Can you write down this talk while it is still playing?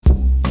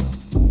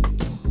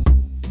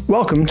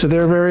Welcome to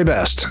Their Very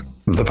Best,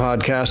 the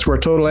podcast where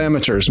total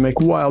amateurs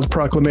make wild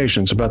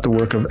proclamations about the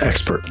work of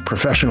expert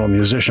professional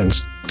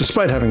musicians,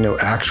 despite having no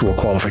actual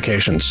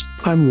qualifications.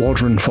 I'm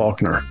Waldron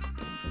Faulkner.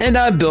 And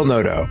I'm Bill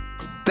Noto.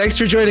 Thanks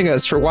for joining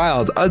us for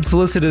wild,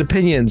 unsolicited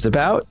opinions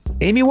about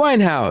Amy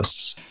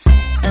Winehouse.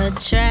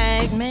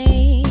 Attract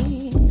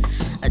me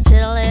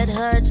until it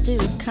hurts to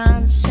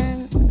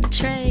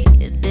concentrate,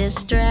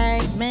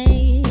 distract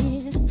me.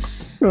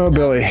 Oh,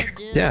 Billy.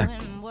 Yeah.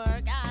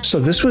 So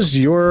this was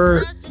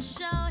your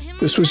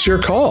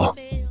call.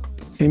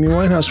 Amy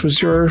Winehouse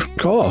was your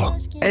call.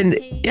 And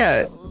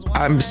yeah,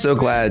 I'm so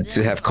glad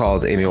to have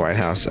called Amy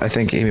Winehouse. I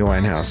think Amy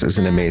Winehouse is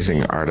an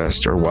amazing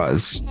artist, or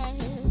was.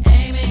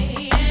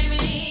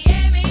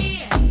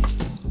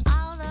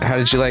 How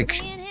did you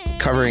like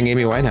covering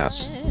Amy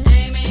Winehouse?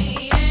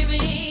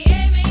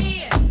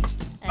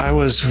 I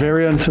was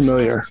very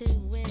unfamiliar.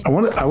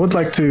 I'd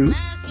like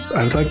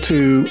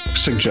to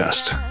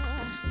suggest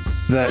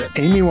that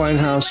Amy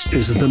Winehouse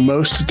is the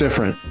most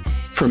different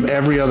from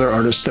every other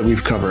artist that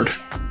we've covered.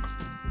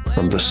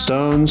 From the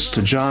Stones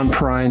to John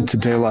Prine to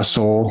De La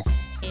Soul,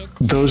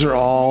 those are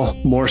all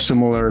more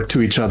similar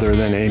to each other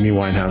than Amy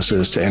Winehouse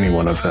is to any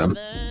one of them.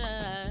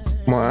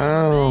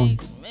 Wow.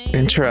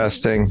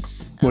 Interesting.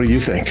 What do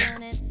you think?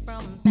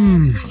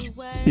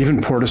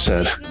 Even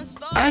Portishead.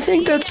 I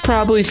think that's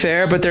probably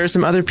fair, but there are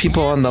some other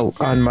people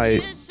on my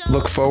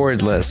look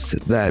forward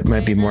list that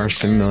might be more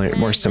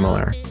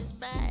similar.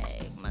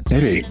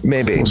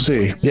 Maybe. We'll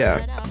see.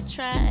 Yeah.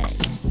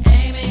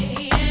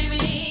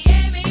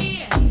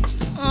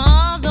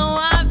 Although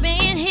I've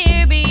been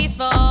here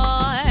before,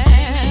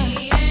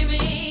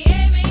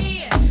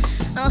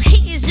 oh,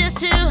 he's just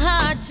too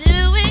hard to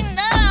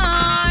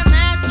ignore.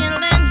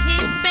 Masculine, he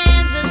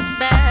spins a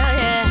spell.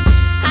 Yeah,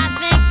 I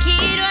think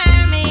he'd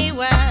wear me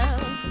well.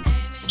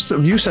 So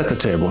you set the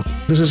table.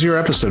 This is your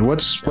episode.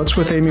 What's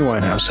with Amy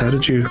Winehouse? How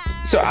did you?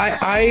 So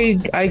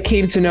I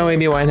came to know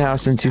Amy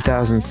Winehouse in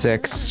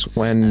 2006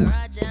 when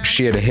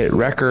she had a hit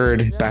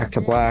record, Back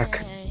to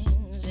Black.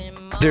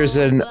 There's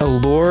an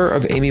allure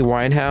of Amy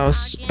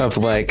Winehouse of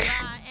like,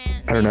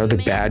 I don't know, the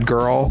bad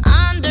girl.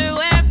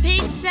 Underwear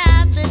peaks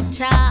at the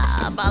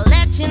top. I'll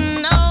let you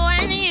know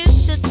when you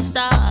should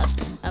stop.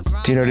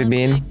 Do you know what I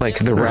mean? Like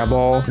the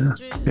rebel.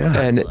 Yeah.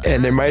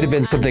 And there might have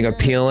been something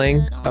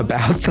appealing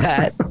about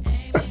that.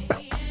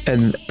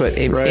 But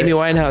Amy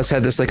Winehouse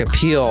had this like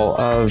appeal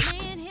of,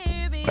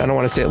 I don't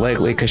want to say it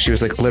lightly because she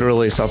was like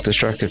literally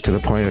self-destructive to the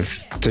point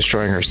of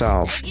destroying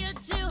herself.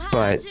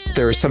 But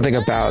there was something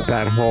about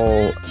that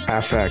whole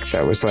affect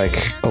that was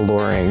like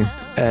alluring,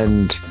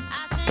 and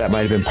that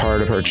might have been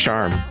part of her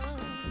charm.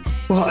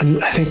 Well,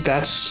 and I think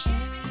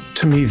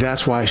to me,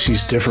 that's why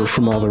she's different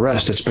from all the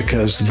rest. It's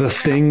because the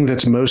thing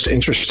that's most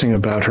interesting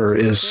about her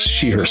is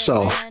she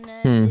herself.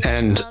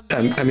 And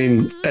I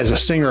mean, as a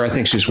singer, I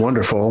think she's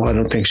wonderful. I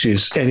don't think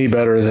she's any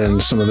better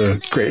than some of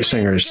the great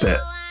singers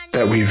that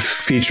we've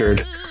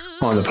featured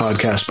on the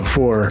podcast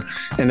before.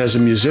 And as a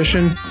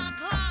musician,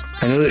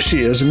 I know that she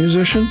is a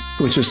musician,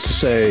 which is to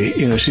say,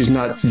 she's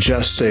not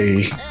just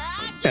a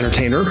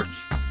entertainer,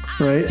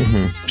 right?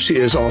 Mm-hmm. She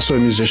is also a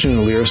musician and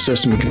a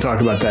lyricist, and we can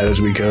talk about that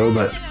as we go,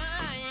 but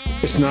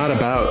it's not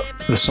about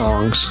the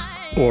songs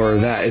or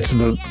that. It's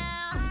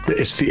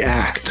the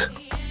act.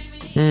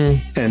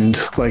 And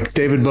like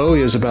David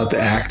Bowie is about the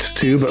act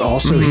too, but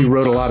also he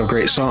wrote a lot of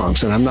great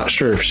songs, and I'm not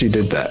sure if she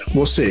did that.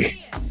 We'll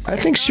see. I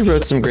think she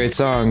wrote some great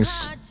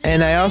songs,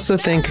 and I also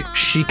think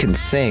she can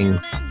sing.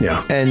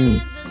 Yeah.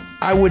 And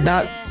I would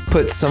not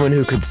put someone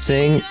who could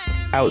sing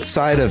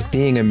outside of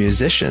being a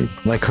musician.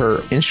 Like,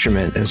 her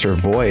instrument is her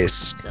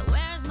voice.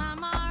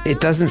 It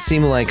doesn't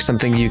seem like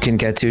something you can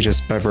get to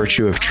just by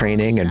virtue of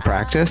training and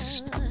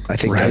practice. I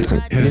think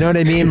you know what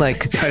I mean?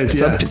 Like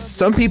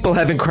some people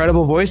have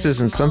incredible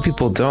voices and some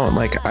people don't.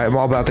 Like, I'm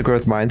all about the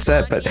growth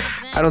mindset, but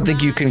I don't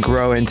think you can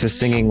grow into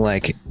singing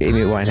like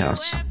Amy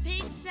Winehouse.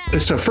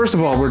 So first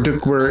of all,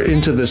 we're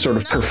into this sort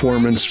of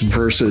performance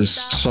versus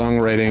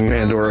songwriting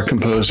and or a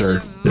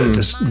composer,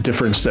 this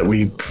difference that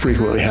we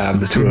frequently have,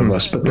 the two of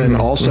us. But then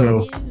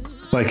also,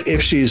 like,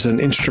 if she's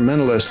an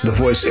instrumentalist, the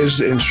voice is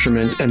the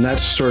instrument, and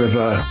that's sort of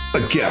a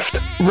gift.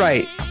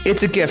 Right.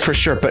 It's a gift for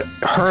sure, but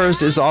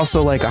hers is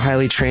also like a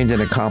highly trained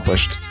and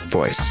accomplished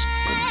voice.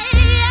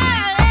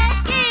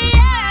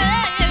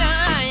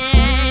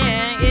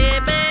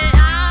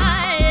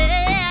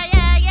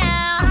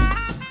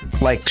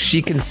 Like,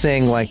 she can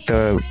sing like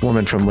the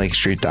woman from Lake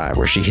Street Dive,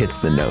 where she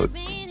hits the note,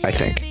 I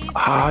think.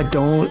 I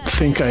don't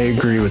think I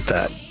agree with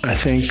that. I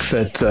think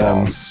that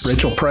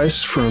Rachel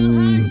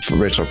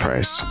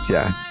Price,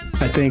 yeah.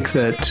 I think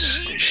that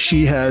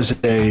she has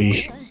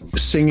a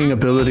singing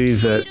ability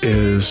that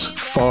is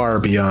far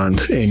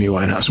beyond Amy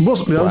Winehouse.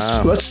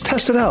 Let's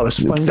test it out. Let's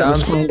find out.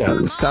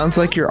 Sounds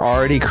like you're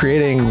already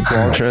creating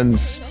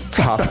Waldron's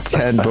top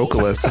 10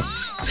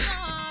 vocalists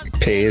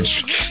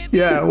page.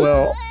 Yeah,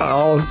 well,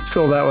 I'll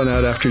fill that one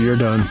out after you're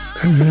done.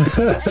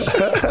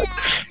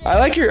 I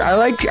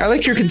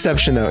like your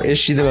conception though. Is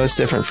she the most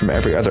different from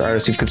every other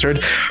artist we've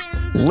considered?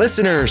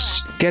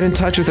 Listeners, get in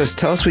touch with us.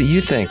 Tell us what you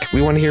think.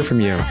 We want to hear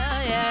from you.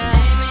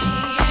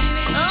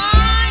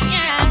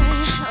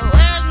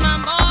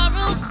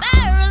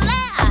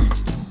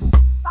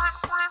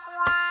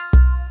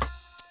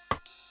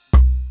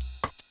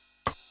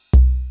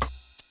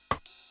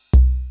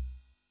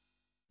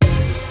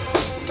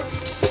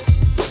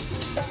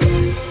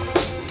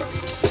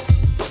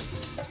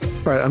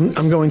 All right,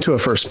 I'm going to a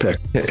first pick,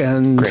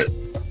 and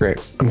Great.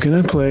 I'm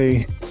gonna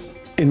play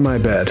 "In My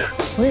Bed."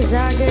 Wish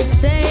I could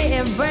say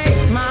it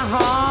breaks my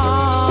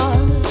heart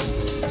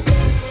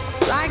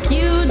like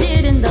you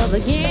did in the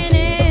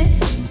beginning.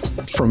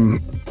 From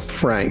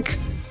Frank.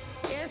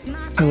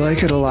 I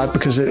like it a lot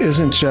because it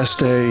isn't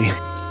just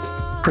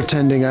a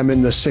pretending I'm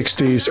in the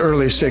 60s,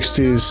 early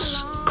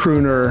 60s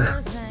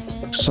crooner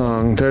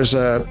song. There's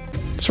a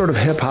sort of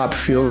hip hop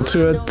feel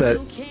to it that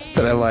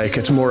I like.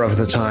 It's more of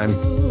the time.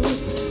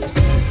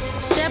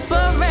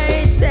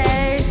 Separate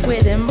sex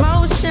with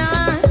emotion.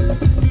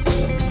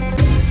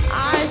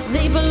 I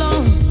sleep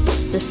alone.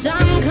 The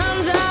sun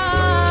comes up.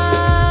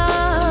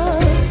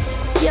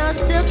 You're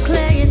still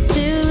clinging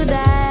to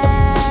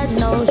that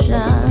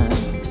notion.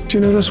 Do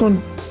you know this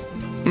one?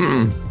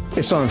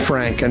 It's on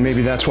Frank, and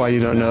maybe that's why you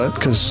don't know it,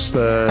 because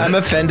I'm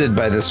offended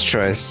by this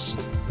choice.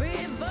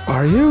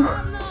 Are you?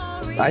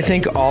 I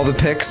think all the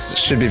picks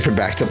should be from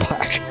Back to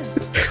Black,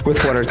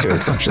 with one or two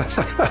exceptions.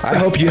 I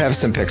hope you have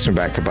some picks from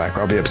Back to Black,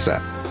 or I'll be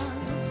upset.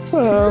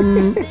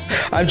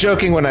 I'm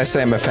joking when I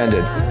say I'm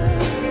offended.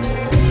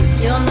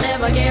 You'll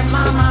never get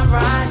my mind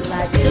right,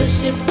 like two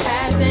ships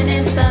passing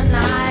in the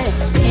night,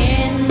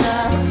 in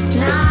the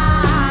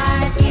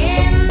night,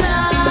 in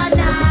the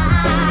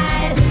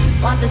night.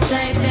 Want the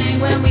same thing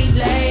when we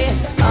lay,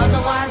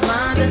 otherwise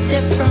mine's a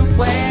different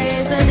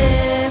ways, a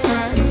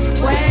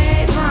different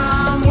way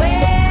from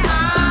where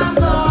I'm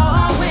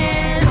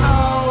going.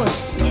 Oh,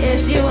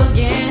 it's you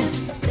again.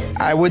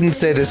 I wouldn't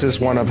say this is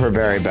one of her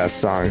very best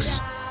songs,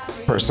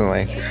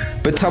 personally.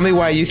 But tell me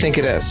why you think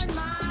it is.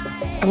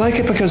 I like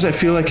it because I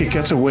feel like it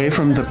gets away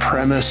from the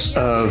premise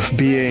of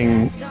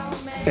being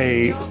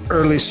a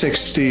early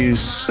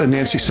 60s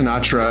Nancy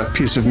Sinatra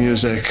piece of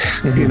music.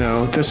 You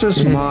know, this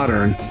is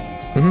modern.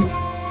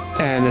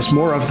 And it's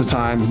more of the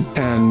time,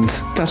 and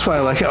that's why I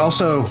like it.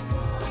 Also,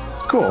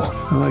 it's cool.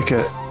 I like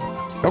it.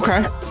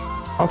 Okay,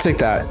 I'll take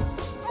that.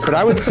 But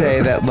I would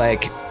say that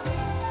like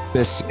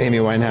Miss Amy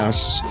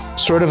Winehouse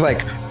sort of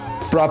like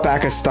brought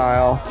back a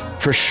style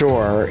for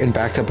sure in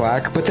Back to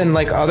Black, but then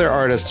like other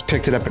artists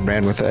picked it up and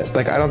ran with it.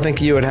 Like I don't think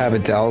you would have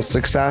Adele's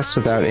success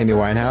without Amy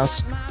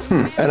Winehouse,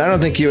 and I don't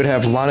think you would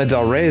have Lana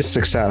Del Rey's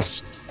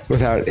success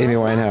without Amy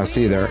Winehouse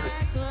either.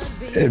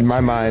 In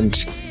my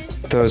mind,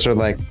 those are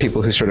like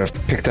people who sort of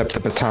picked up the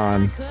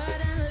baton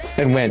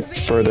and went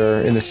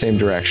further in the same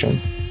direction.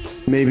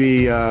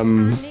 Maybe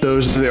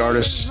those are the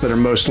artists that are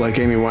most like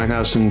Amy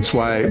Winehouse, and it's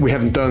why we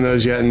haven't done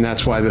those yet, and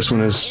that's why this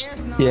one is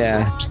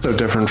so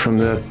different from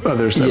the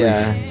others that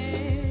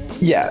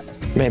Yeah,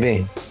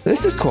 maybe.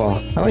 This is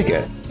cool. I like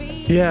it.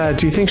 Yeah,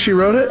 do you think she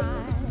wrote it?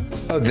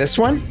 Oh, this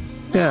one?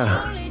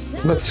 Yeah.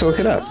 Let's look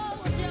it up.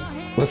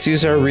 Let's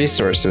use our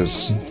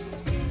resources.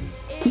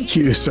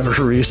 Use our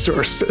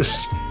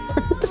resources.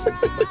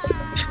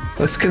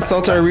 Let's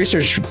consult our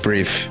research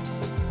brief.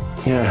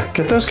 Yeah,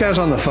 get those guys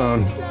on the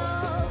phone.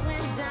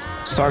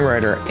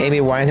 Songwriter Amy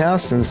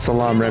Winehouse and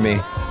Salam Remy.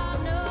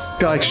 I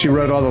feel like she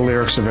wrote all the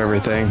lyrics of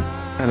everything,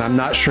 and I'm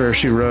not sure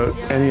she wrote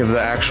any of the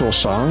actual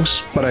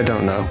songs, but I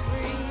don't know.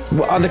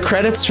 Well, on the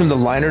credits from the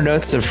liner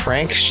notes of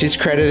Frank, she's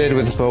credited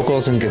with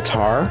vocals and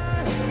guitar.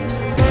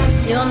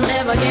 You'll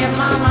never get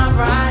my mind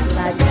right,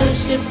 like two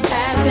ships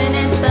passing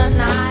in the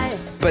night.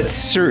 But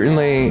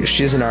certainly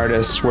she's an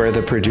artist where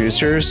the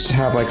producers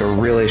have like a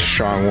really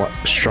strong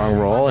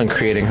role in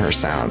creating her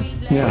sound.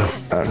 Yeah.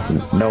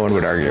 No one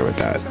would argue with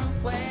that.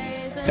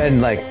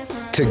 And like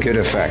to good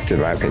effect, in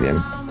my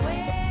opinion.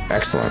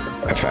 Excellent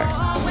effect.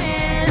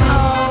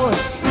 Oh,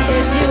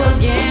 it's you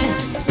again.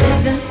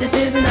 Listen, this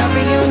isn't a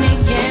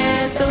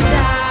reunion, so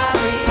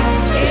sorry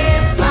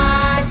if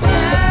I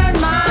turn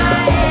my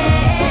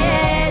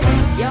head.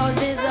 Yours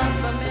is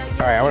unfamiliar.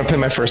 All right, I want to play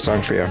my first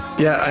song for you.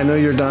 Yeah, I know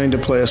you're dying to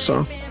play a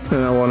song,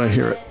 and I want to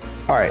hear it.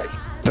 All right,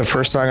 the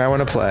first song I want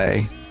to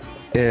play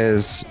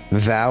is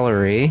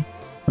Valerie,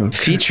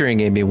 featuring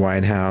Amy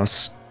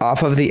Winehouse,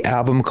 off of the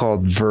album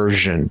called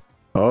Version.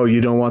 Oh,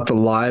 you don't want the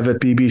live at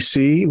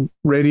BBC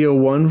Radio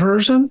 1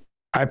 version?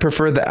 I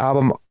prefer the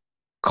album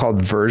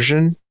called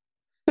Version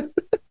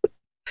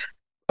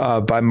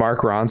by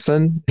Mark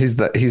Ronson.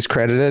 He's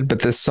credited,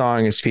 but this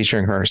song is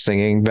featuring her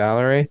singing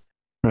Valerie.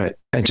 Right.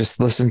 And just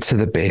listen to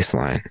the bass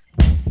line.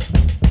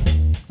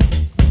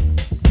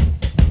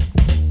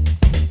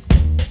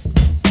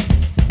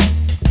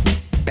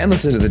 And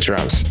listen to the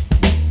drums.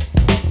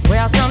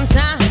 Well,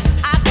 sometimes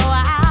I go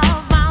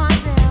out by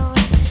myself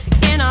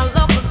and I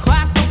look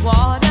across the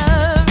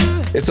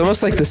water. It's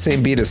almost like the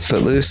same beat as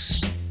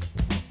Footloose.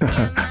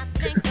 I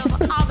think of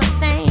all the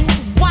things,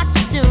 what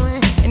you're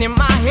doing, and in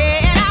my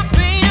head I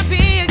paint a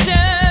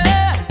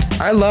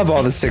picture. I love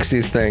all the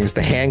 60s things,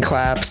 the hand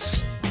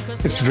claps.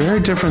 It's very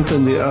different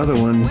than the other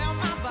one.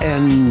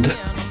 And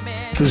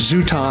the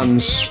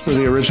Zootons were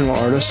the original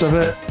artists of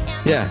it.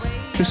 Yeah.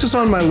 This is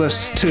on my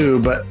list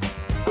too, but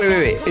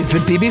Wait. Is the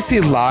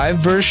BBC Live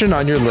version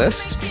on your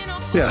list?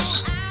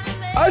 yes.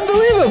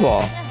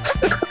 Unbelievable.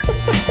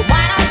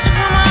 Why don't you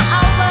come on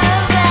over,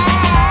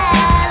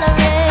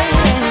 Valerie?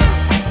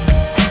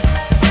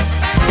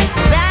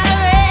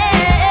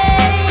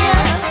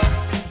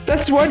 Valerie. That's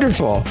That's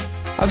wonderful.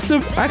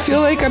 I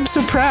feel like I'm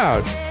so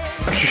proud.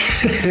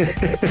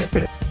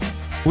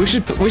 we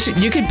should,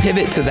 you can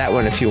pivot to that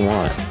one if you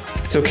want.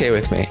 It's okay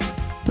with me.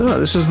 No,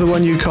 this is the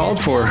one you called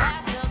for.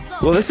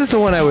 Well, this is the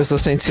one I was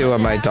listening to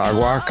on my dog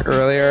walk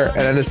earlier,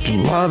 and I just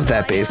love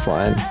that bass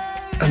line.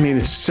 I mean,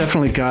 it's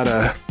definitely got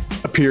a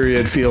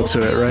period feel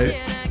to it,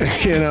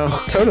 right? You know?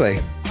 Totally.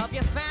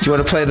 Do you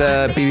want to play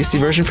the BBC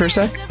version for a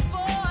sec?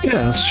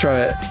 Yeah, let's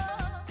try it.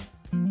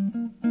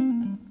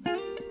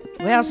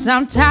 Well,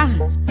 sometimes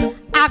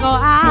I go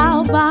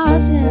out by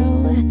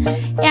myself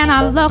and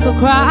I look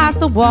across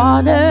the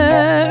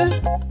water.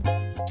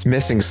 It's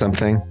missing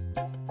something.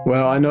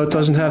 Well, I know it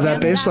doesn't have that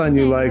bass line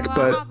you like,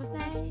 but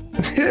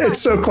it's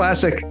so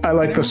classic. I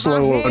like the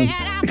slow one.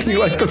 You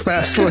like the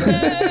fast one.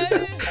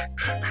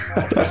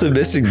 It's also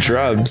missing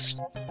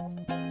drums.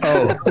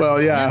 Oh, well,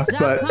 yeah,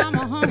 but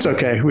it's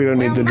okay. We don't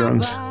need the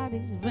drums.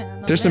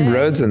 There's some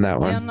Rhodes in that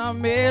one. And I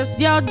miss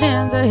your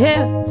ginger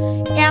hair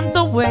and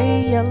the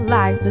way you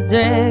like the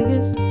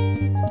daggers.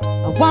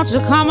 Won't you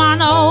come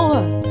on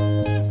over?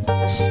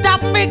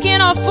 Stop making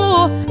a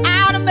fool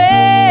out of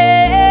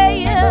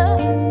me.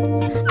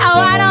 Oh,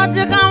 why don't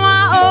you come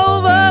on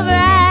over,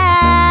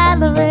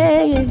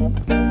 Valerie?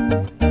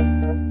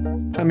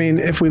 I mean,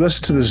 if we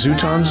listen to the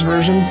Zootons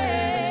version,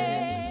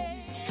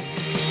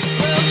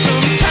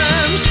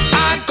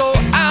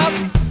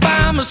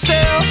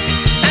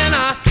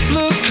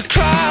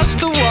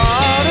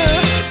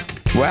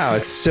 wow,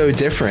 it's so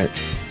different.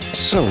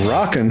 so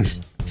rocking.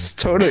 It's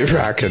totally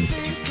rocking.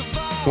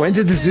 When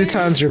did the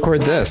Zootons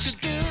record this?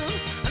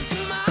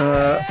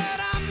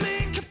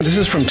 This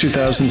is from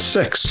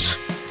 2006.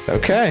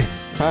 Okay.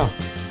 Wow.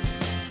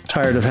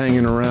 Tired of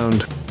hanging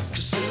around.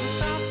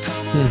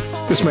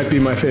 This might be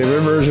my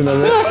favorite version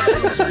of it.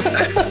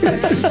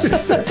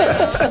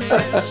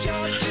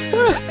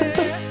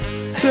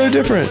 So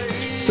different.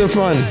 So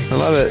fun. I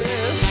love it.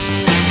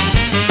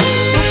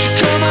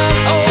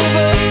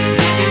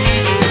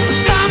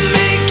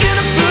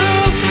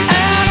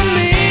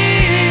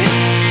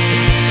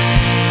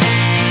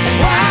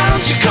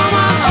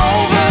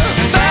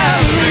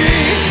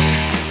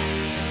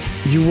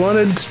 You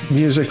wanted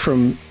music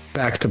from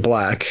Back to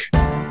Black.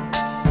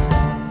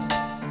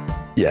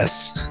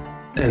 Yes.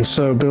 And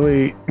so,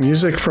 Billy,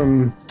 music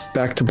from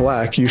Back to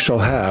Black, you shall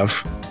have.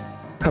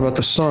 How about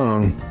the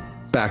song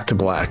Back to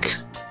Black?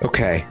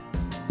 Okay.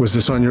 Was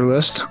this on your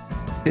list?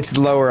 It's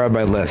lower on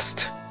my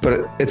list,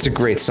 but it's a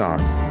great song.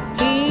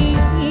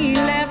 He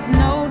left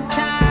no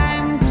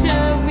time to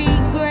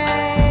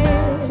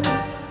regret.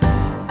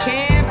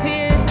 Kept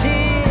his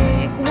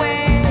dick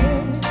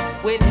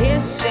wet with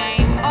his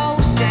same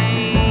old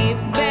safe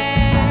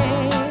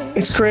bet.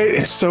 It's great.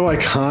 It's so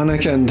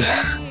iconic. And,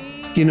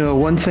 you know,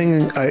 one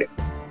thing I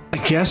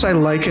guess I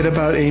like it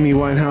about Amy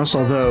Winehouse,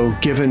 although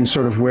given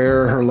sort of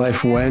where her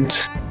life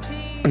went,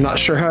 I'm not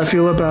sure how I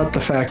feel about the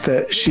fact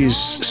that she's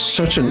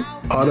such an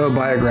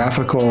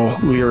autobiographical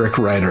lyric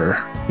writer,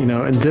 you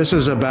know, and this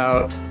is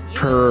about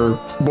her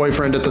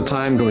boyfriend at the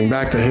time going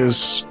back to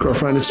his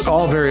girlfriend. It's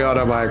all very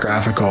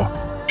autobiographical.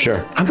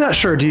 Sure. I'm not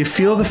sure. Do you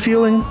feel the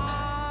feeling?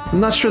 I'm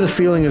not sure the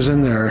feeling is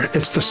in there.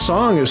 It's the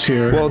song is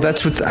here. Well,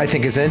 that's what I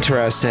think is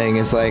interesting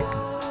is like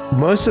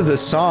most of the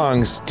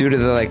songs, due to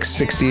the like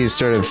 60s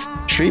sort of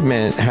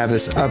treatment, have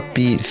this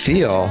upbeat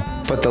feel,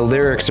 but the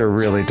lyrics are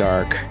really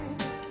dark.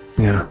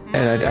 Yeah.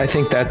 And I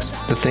think that's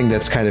the thing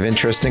that's kind of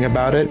interesting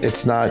about it.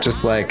 It's not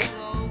just like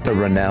the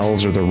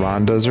Ronells or the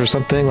Rondas or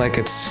something. Like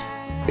it's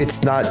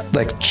not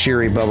like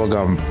cheery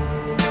bubblegum.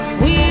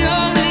 We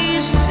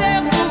only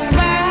said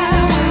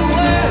goodbye with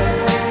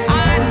words.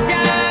 I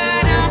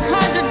died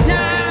 100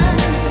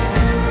 times.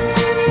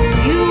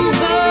 You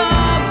go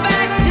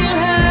back to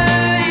her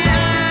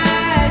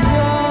and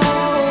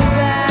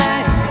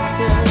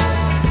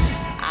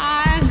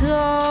I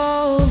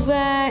go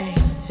back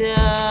to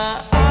us.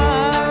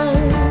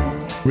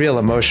 Real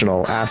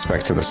emotional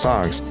aspect to the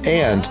songs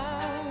and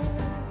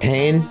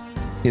pain.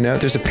 You know,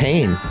 there's a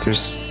pain.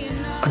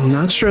 I'm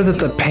not sure that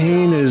the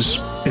pain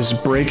is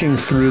breaking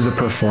through the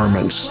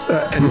performance.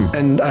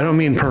 And I don't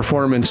mean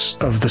performance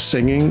of the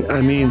singing.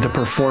 I mean the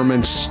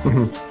performance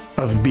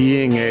of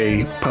being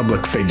a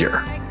public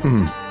figure.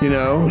 You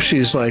know,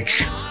 she's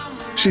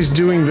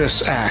doing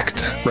this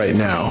act right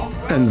now.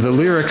 And the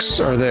lyrics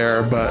are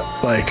there, but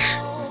like,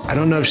 I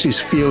don't know if she's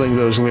feeling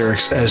those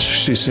lyrics as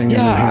she's singing.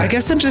 Yeah, I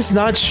guess I'm just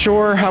not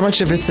sure how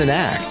much of it's an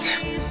act.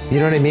 You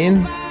know what I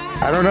mean?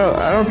 I don't know.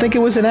 I don't think it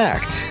was an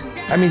act.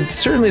 I mean,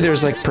 certainly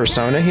there's like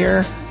persona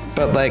here,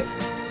 but like,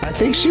 I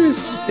think she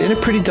was in a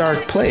pretty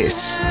dark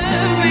place.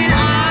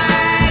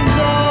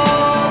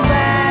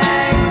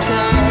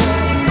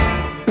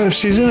 But if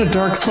she's in a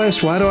dark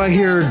place, why do I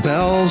hear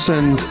bells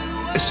and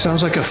it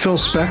sounds like a Phil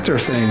Spector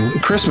thing, a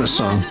Christmas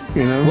song,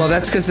 you know? Well,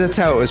 that's because that's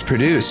how it was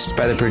produced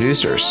by the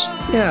producers.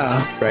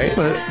 Yeah. Right?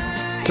 But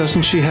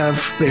doesn't she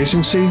have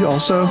agency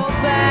also?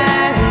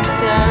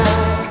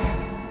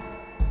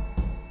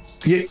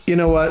 You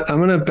know what? I'm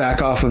going to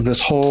back off of this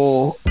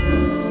whole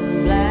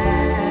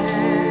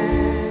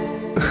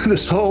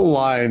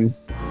line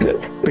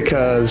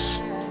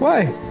because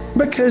Why?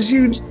 Because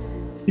you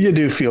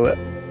do feel it.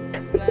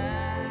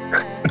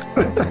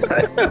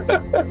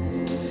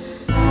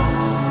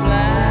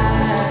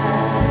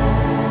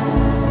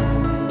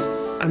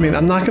 I mean,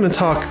 I'm not going to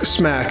talk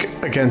smack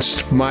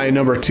against my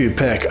number 2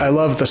 pick. I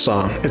love the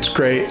song. It's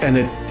great, and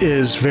it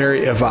is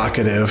very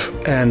evocative.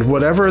 And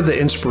whatever the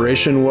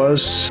inspiration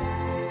was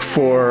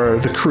for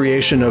the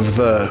creation of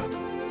the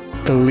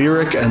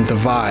lyric and the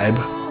vibe,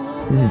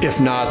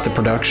 if not the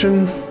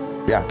production,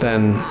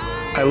 then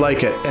I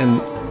like it.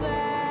 And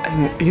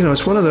you know,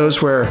 it's one of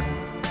those where,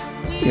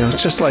 you know,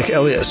 it's just like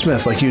Elliott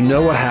Smith, like, you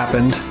know what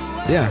happened.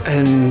 Yeah.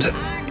 And,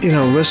 you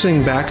know,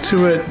 listening back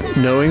to it,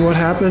 knowing what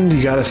happened,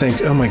 you got to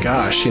think, oh my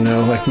gosh, you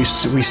know, like we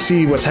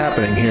see what's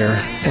happening here.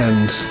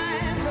 And,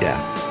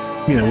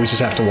 you know, we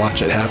just have to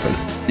watch it happen.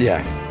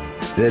 Yeah.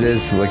 It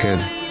is like a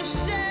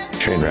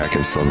train wreck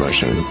in slow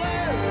motion.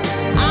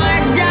 I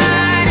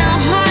died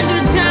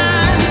 100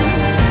 times.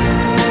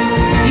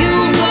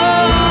 You go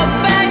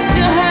back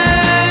to her,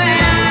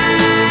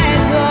 and I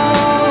go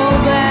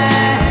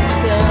back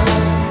to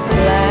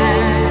black.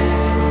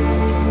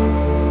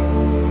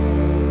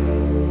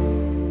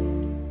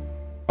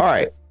 All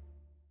right.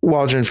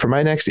 Waldron, for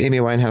my next Amy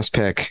Winehouse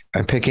pick,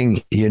 I'm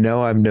picking You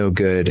Know I'm No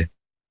Good,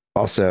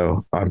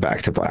 also on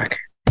Back to Black.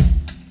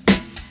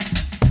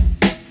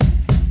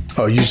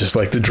 Oh, you just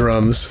like the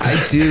drums. I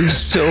do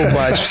so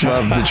much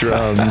love the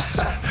drums.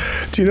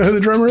 Do you know who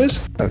the drummer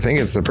is? I think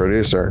it's the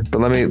producer, but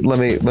let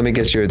me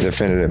get you a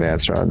definitive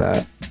answer on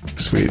that.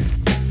 Sweet.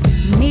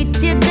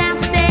 Meet you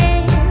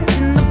downstairs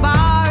in the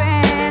bar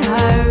and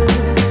her.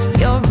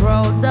 Your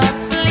rolled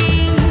up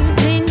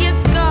sleeves in your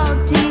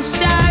skull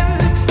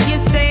t-shirt. You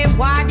say,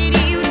 what did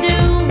you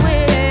do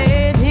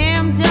with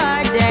him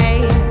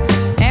today?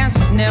 And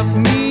sniff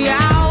me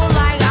out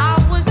like I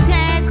was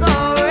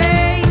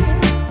Tanqueray.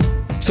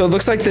 So it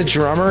looks like the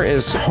drummer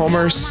is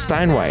Homer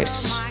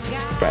Steinweiss,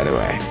 by the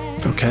way.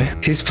 Okay.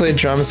 He's played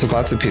drums with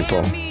lots of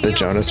people. The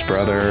Jonas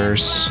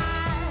Brothers,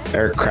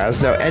 Eric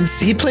Krasno, and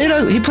he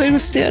played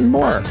with Stan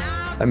Moore.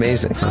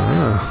 Amazing.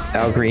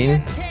 Al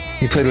Green.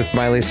 He played with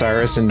Miley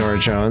Cyrus and Norah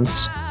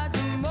Jones.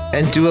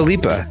 And Dua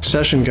Lipa.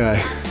 Session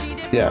guy.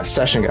 Yeah,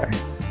 session guy.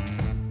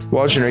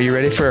 Waldron, are you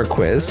ready for a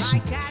quiz?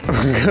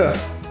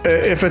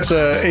 If it's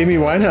a Amy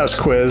Winehouse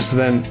quiz,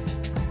 then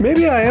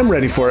maybe I am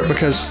ready for it,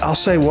 because I'll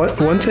say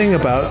one thing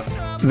about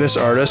this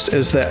artist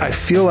is that I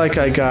feel like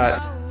I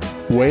got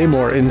way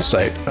more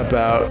insight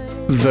about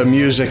the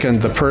music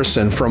and the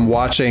person from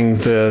watching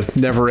the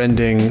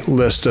never-ending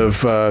list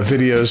of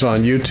videos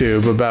on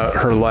YouTube about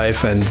her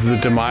life and the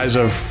demise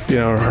of, you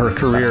know, her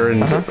career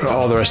and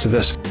all the rest of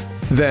this,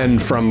 than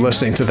from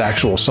listening to the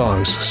actual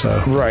songs.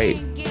 So Right.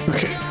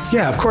 Okay.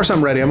 Yeah, of course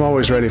I'm ready. I'm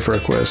always ready for a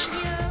quiz.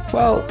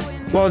 Well,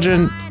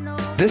 Waldron,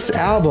 this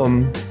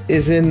album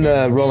is in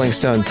the Rolling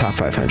Stone Top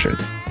 500.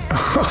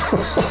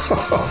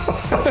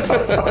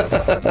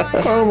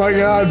 Oh my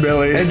God,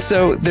 Billy. And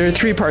so there are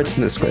 3 parts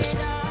to this quiz.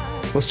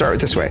 We'll start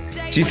with this way.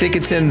 Do you think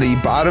it's in the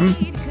bottom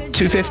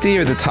 250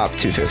 or the top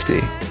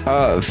 250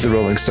 of the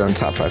Rolling Stone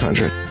Top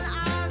 500?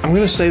 I'm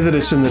going to say that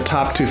it's in the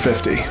top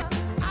 250.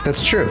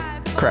 That's true.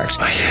 Correct.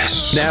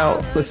 Yes.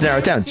 Now, let's narrow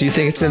it down. Do you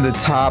think it's in the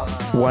top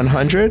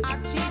 100?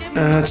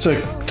 That's a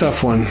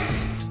tough one.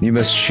 You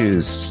must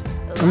choose.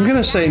 I'm going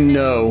to say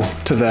no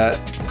to that.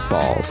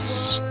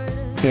 Balls.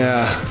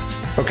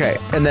 Yeah. Okay.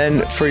 And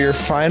then for your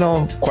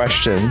final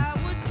question,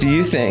 do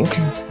you think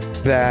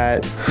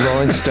that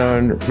Rolling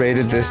Stone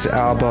rated this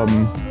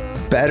album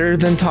better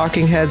than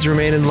Talking Heads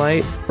Remain in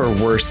Light or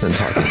worse than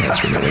Talking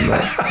Heads Remain in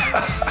Light?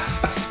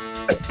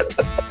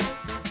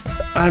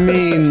 I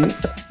mean,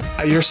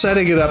 you're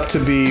setting it up to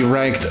be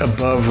ranked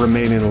above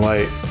Remain in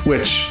Light,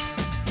 which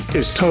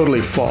is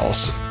totally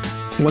false.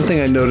 One thing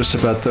I noticed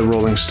about the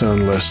Rolling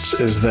Stone lists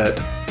is that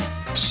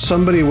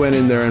somebody went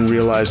in there and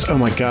realized, oh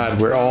my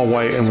God, we're all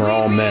white and we're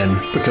all men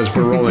because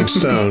we're Rolling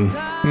Stone.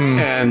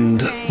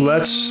 And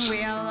let's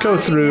go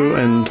through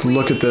and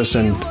look at this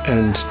and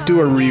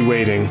do a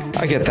reweighting.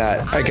 I get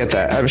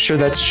that. I'm sure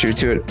that's true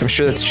to it. I'm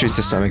sure that's true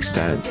to some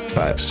extent.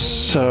 But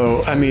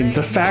so, I mean,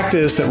 the fact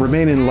is that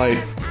Remain in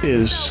Light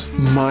is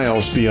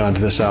miles beyond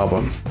this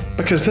album,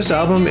 because this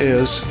album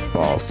is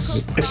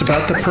false. It's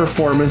about the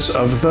performance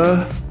of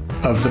the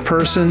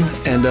person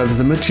and of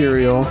the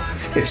material.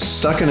 It's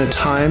stuck in a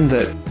time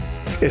that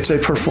it's a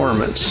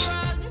performance,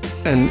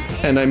 and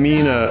I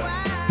mean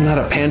not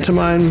a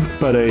pantomime,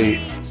 but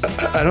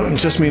I don't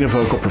just mean a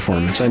vocal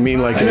performance. I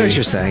mean like I know what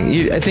you're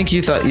saying. I think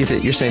you're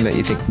saying that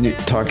you think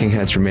Talking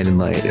Heads Remain in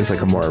Light is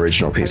like a more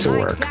original piece of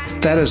work.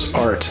 That is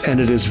art,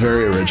 and it is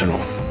very original.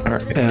 All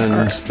right.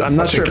 And I'm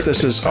not sure if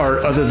this is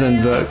art other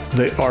than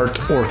the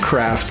art or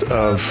craft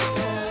of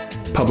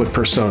public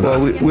persona.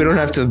 Well, we don't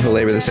have to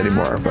belabor this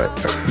anymore, but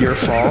you're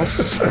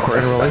false,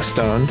 according to Rolling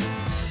Stone.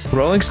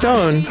 Rolling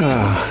Stone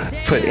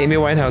put Amy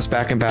Winehouse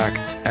back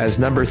as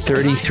number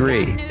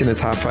 33 in the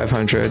top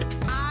 500.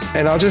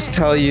 And I'll just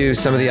tell you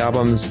some of the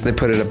albums they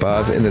put it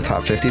above in the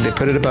top 50. They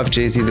put it above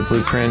Jay-Z, The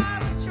Blueprint,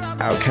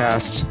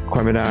 Outkast,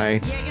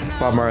 Quemini,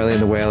 Bob Marley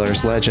and the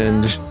Wailers,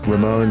 Legend,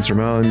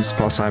 Ramones,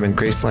 Paul Simon,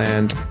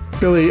 Graceland,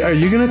 Billy, are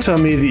you going to tell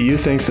me that you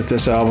think that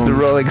this album, The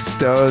Rolling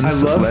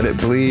Stones, Let It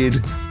Bleed.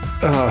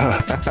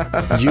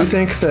 You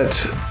think that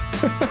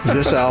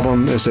this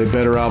album is a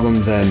better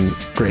album than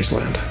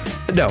Graceland?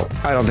 No,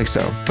 I don't think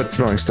so. But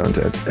the Rolling Stone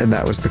did, and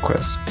that was the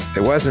quiz.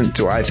 It wasn't,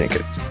 do I think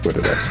it's what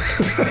it is?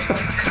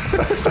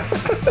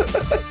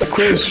 The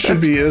quiz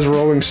should be, is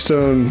Rolling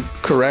Stone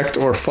correct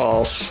or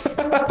false?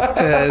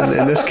 And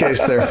in this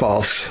case, they're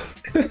false.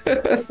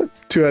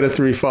 2 out of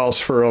 3 false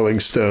for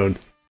Rolling Stone.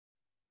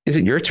 Is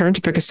it your turn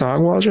to pick a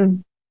song,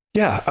 Waldron?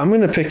 Yeah, I'm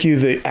going to pick you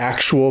the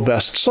actual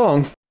best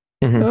song.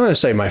 Mm-hmm. I'm going to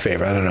say my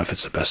favorite. I don't know if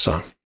it's the best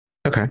song.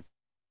 Okay.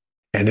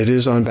 And it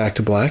is on Back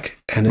to Black,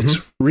 and it's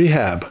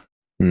Rehab.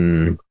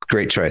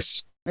 Great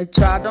choice. They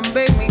tried to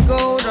make me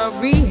go to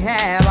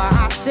rehab.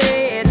 I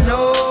said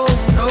no,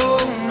 no,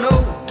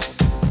 no.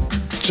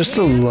 Just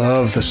to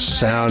love the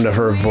sound of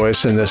her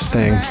voice in this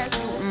thing.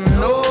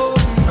 No,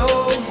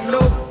 no, no.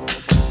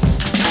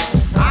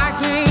 I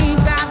ain't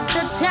got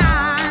the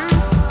time.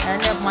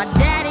 And if my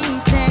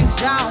daddy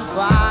thinks I'm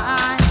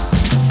fine,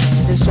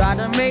 they try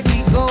to make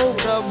me go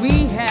to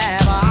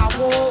rehab. I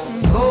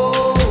won't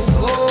go.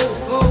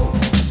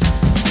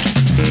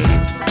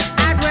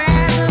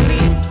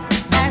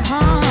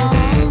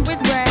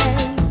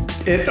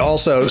 It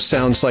also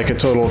sounds like a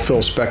total Phil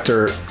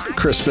Spector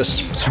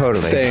Christmas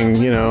thing,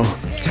 you know.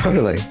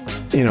 Totally.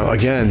 You know,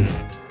 again,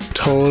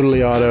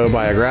 totally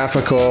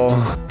autobiographical.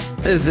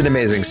 This is an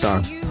amazing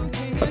song.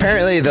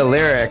 Apparently the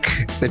lyric,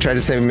 they tried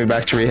to send me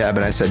back to rehab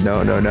and I said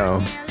no, no,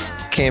 no,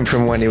 came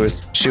from when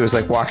she was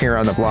like walking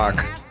around the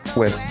block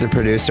with the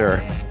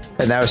producer.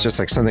 And that was just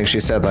like something she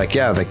said, like,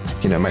 yeah, like,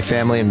 you know, my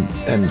family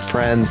and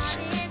friends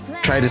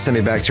tried to send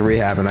me back to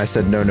rehab and I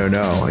said no, no,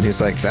 no. And he's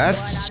like,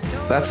 that's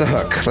a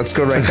hook. Let's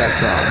go write that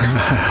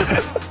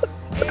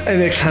song.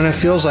 And it kind of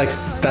feels like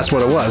that's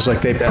what it was.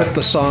 Like they put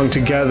the song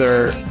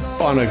together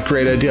on a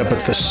great idea,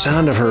 but the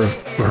sound of her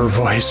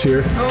voice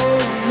here.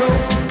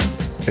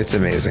 It's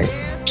amazing.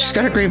 She's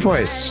got a great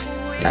voice.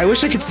 I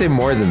wish I could say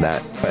more than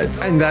that, but.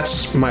 And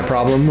that's my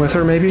problem with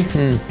her, maybe.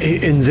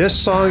 In this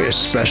song,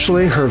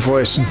 especially, her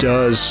voice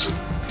does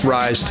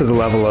rise to the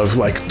level of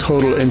like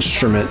total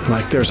instrument.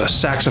 Like there's a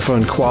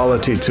saxophone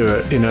quality to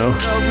it, you know?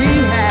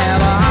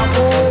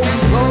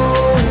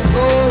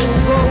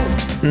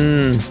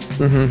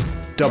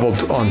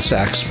 Doubled on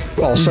sax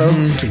also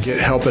to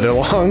help it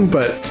along,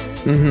 but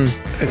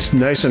it's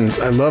nice and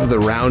I love the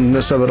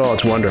roundness of it all.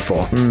 It's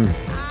wonderful.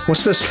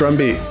 What's this drum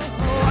beat?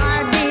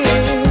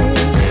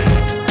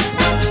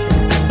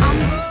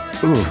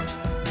 Ooh,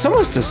 it's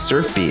almost a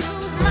surf beat.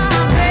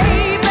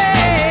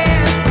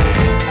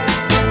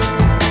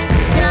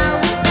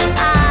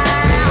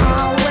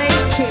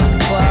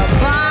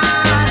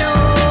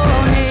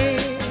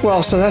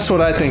 Well, so that's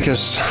what I think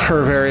is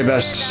her very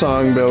best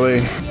song,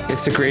 Billy.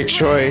 It's a great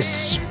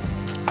choice.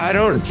 I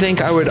don't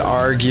think I would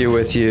argue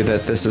with you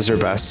that this is her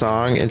best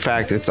song. In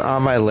fact, it's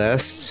on my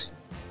list.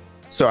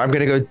 So I'm going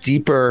to go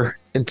deeper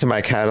into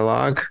my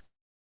catalog.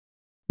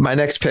 My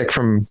next pick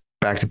from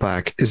Back to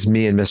Black is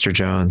Me and Mr.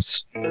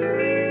 Jones.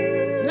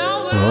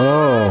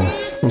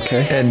 Oh,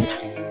 okay. And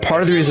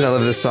part of the reason I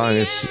love this song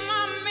is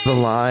the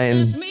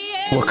line,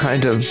 what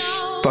kind of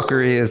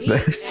fuckery is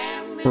this?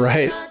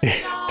 Right.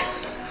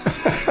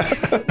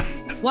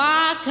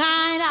 What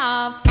kind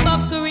of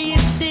fuckery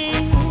is this?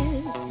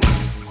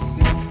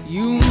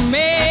 You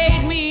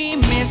made me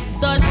miss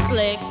the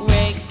slick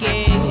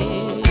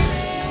reggae.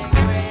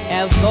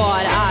 Have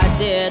thought I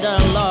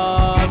didn't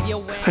love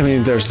you. I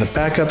mean, there's the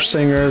backup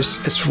singers.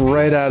 It's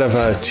right out of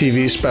a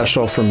TV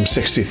special from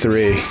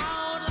 '63.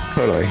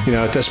 Totally. You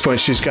know, at this point,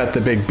 she's got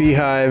the big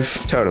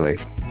beehive. Totally.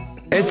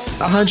 It's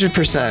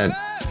 100%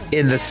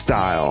 in the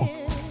style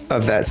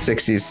of that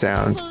 60s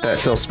sound, that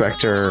Phil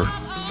Spector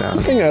sound.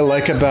 The thing I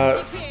like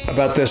about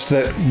this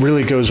that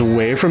really goes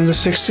away from the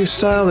 60s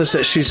style is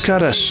that she's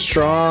got a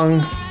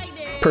strong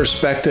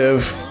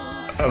perspective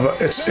of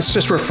it's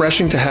just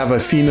refreshing to have a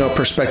female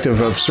perspective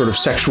of sort of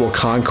sexual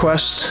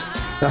conquest.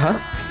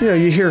 You know,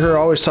 you hear her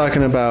always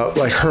talking about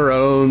like her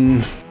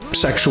own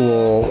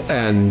sexual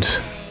and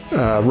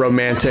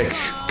romantic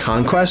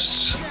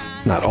conquests.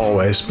 Not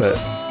always, but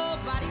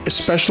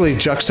especially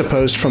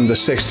juxtaposed from the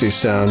 60s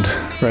sound,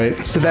 right?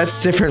 So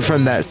that's different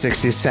from that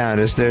 60s sound,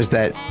 is there's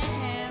that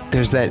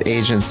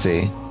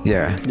agency.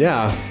 Yeah.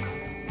 Yeah.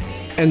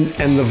 And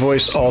the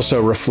voice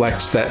also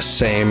reflects that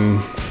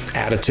same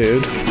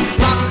attitude.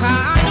 What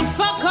kind of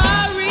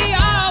fuckery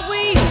are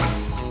we?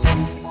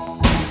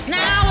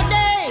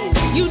 Nowadays,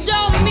 you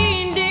don't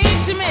mean dick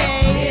to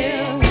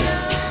me.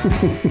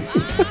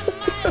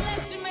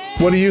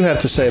 What do you have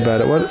to say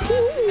about it?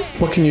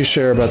 What can you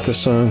share about this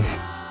song?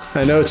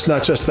 I know it's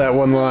not just that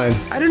one line.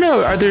 I don't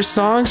know. Are there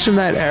songs from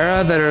that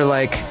era that are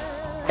like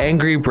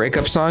angry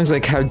breakup songs?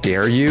 Like, how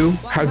dare you?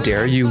 How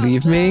dare you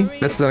leave me?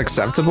 That's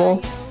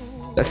unacceptable.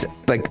 That's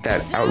like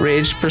that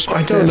outraged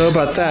perspective. I don't know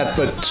about that,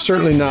 but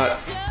certainly not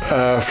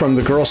from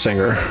the girl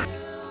singer.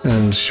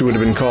 And she would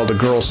have been called a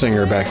girl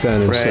singer back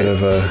then instead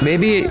of a...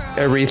 Maybe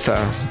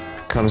Aretha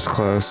comes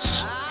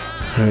close.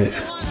 Right.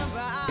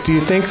 Do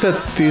you think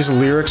that these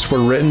lyrics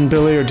were written,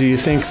 Billy, or do you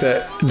think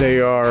that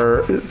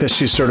that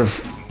she's sort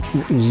of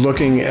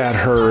looking at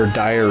her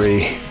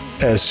diary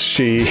as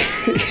she,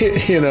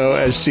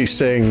 as she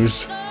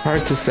sings?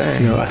 Hard to say.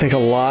 I think a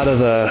lot of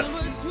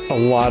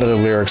the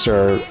lyrics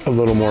are a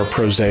little more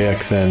prosaic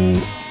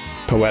than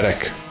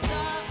poetic.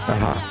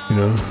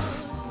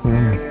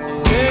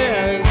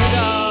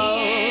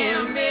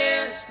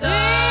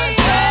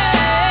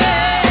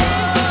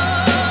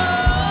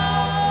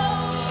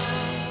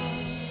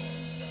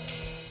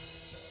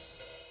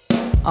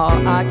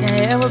 All I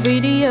can ever be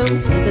to you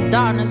is the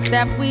darkness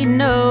that we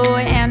know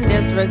and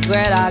this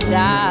regret I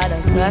got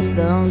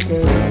accustomed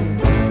to.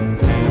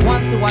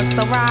 Once was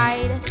the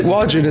ride.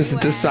 Waldron, is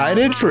it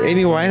decided for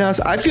Amy Winehouse?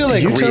 I feel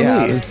like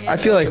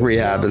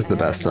Rehab is the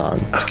best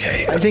song.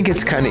 Okay. I think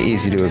it's kind of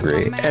easy to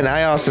agree. And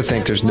I also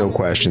think there's no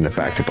question that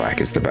Back to Black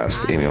is the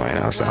best Amy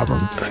Winehouse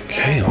album.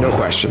 Okay. No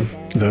question.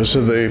 Those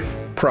are the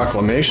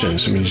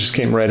proclamations. I mean, you just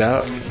came right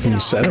out and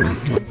said them.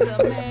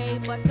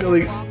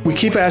 Billy, we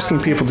keep asking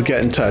people to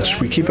get in touch.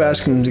 We keep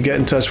asking them to get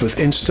in touch with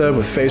Insta,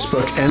 with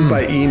Facebook, and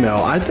by email.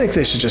 I think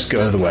they should just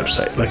go to the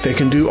website. Like, they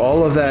can do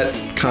all of that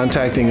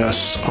contacting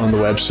us on the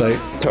website.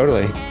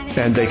 Totally.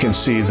 And they can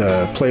see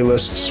the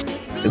playlists.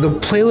 The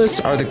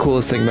playlists are the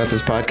coolest thing about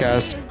this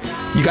podcast.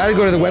 You got to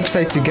go to the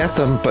website to get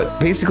them, but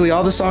basically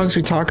all the songs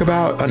we talk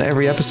about on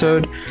every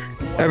episode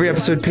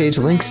page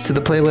links to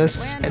the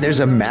playlists, and there's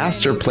a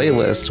master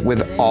playlist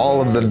with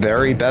all of the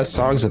very best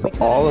songs of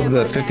all of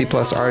the 50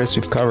 plus artists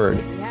we've covered.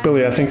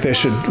 Billy, I think they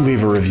should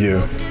leave a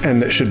review,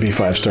 and it should be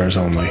 5 stars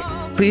only.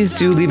 Please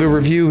do leave a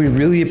review. We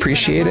really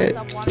appreciate it.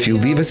 If you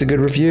leave us a good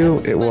review,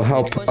 it will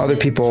help other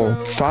people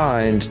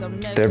find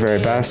their very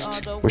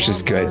best, which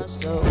is good.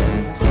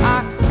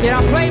 Can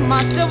I play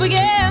myself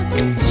again?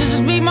 Should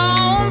just be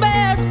my own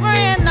best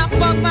friend. I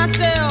fuck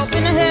myself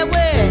in the head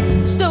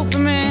with stupid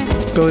man.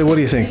 Billy, what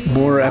do you think?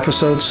 More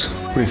episodes?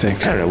 What do you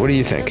think? I don't know. What do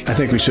you think? I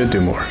think we should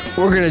do more.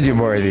 We're going to do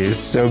more of these,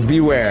 so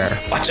beware.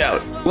 Watch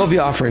out. We'll be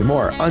offering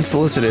more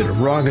unsolicited,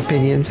 wrong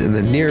opinions in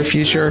the near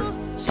future.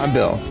 I'm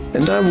Bill.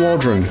 And I'm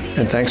Waldron.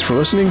 And thanks for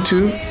listening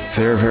to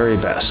Their Very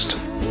Best. So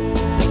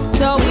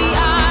we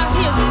are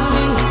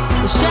history.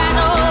 The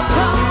shadow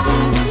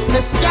comes.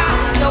 The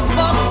sky, your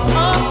boat.